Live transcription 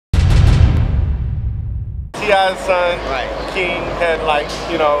T.I.'s son, right. King, had like,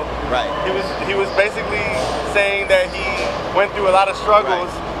 you know, right. he was basically saying that he went through a lot of struggles.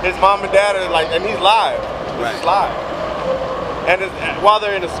 Right. His mom and dad are like, and he's live. This is live. And while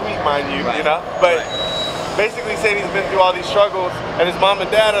they're in a suite, mind you, you know, but basically saying he's been through all these struggles, and his mom and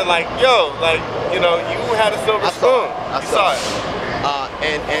dad are like, yo, like, you know, you had a silver spoon. You saw it.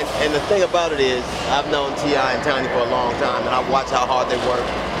 And the thing about it is, I've known T.I. and Tiny for a long time, and I watch how hard they work,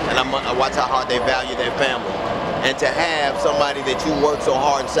 and I watch how hard they value their family. And to have somebody that you work so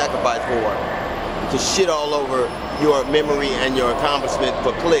hard and sacrifice for, to shit all over your memory and your accomplishment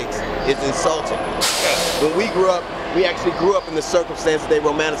for clicks is insulting. When we grew up, we actually grew up in the circumstances they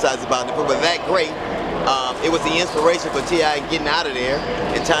romanticized about it. If it was that great, it was the inspiration for T.I. getting out of there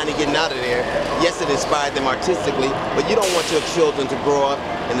and Tiny getting out of there. Yes, it inspired them artistically, but you don't want your children to grow up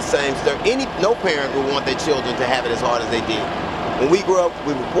in the same stuff. No parent would want their children to have it as hard as they did. When we grew up,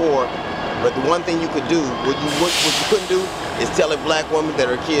 we were poor, but the one thing you could do, what you couldn't do, is tell a black woman that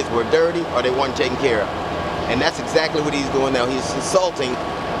her kids were dirty or they weren't taken care of. And that's exactly what he's doing now. He's insulting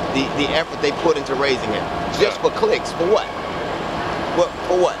the effort they put into raising him. Just for clicks. For what?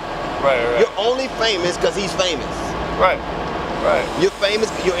 For what? Right. You're only famous because he's famous. Right. You're famous,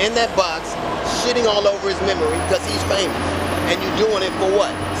 you're in that box, shitting all over his memory because he's famous. And you're doing it for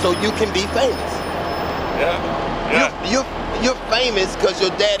what? So you can be famous. You're famous because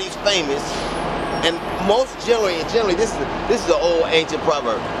your daddy's famous. And most generally, this is an old ancient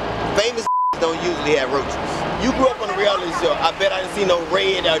proverb. Famous don't usually have roaches. You grew up on a reality show. I bet I didn't see no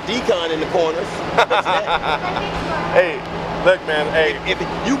Red or Decon in the corners. Hey, look, man. Hey, if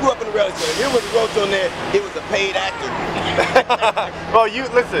you grew up in a reality show, there was a roach on there. It was a paid actor. Well, you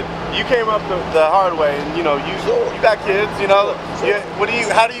listen. You came up the hard way, and you know you got kids. You know,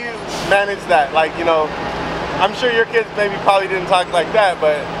 how do you manage that? Like, you know, I'm sure your kids probably didn't talk like that,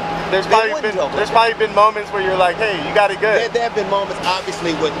 but there's probably been moments where you're like, hey, you got it good. There have been moments,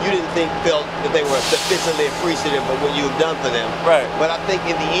 obviously, when you didn't felt that they were sufficiently appreciative of what you've done for them. Right. But I think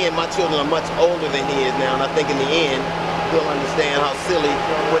in the end, my children are much older than he is now, and I think in the end, he'll understand how silly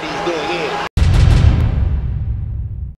what he's doing is.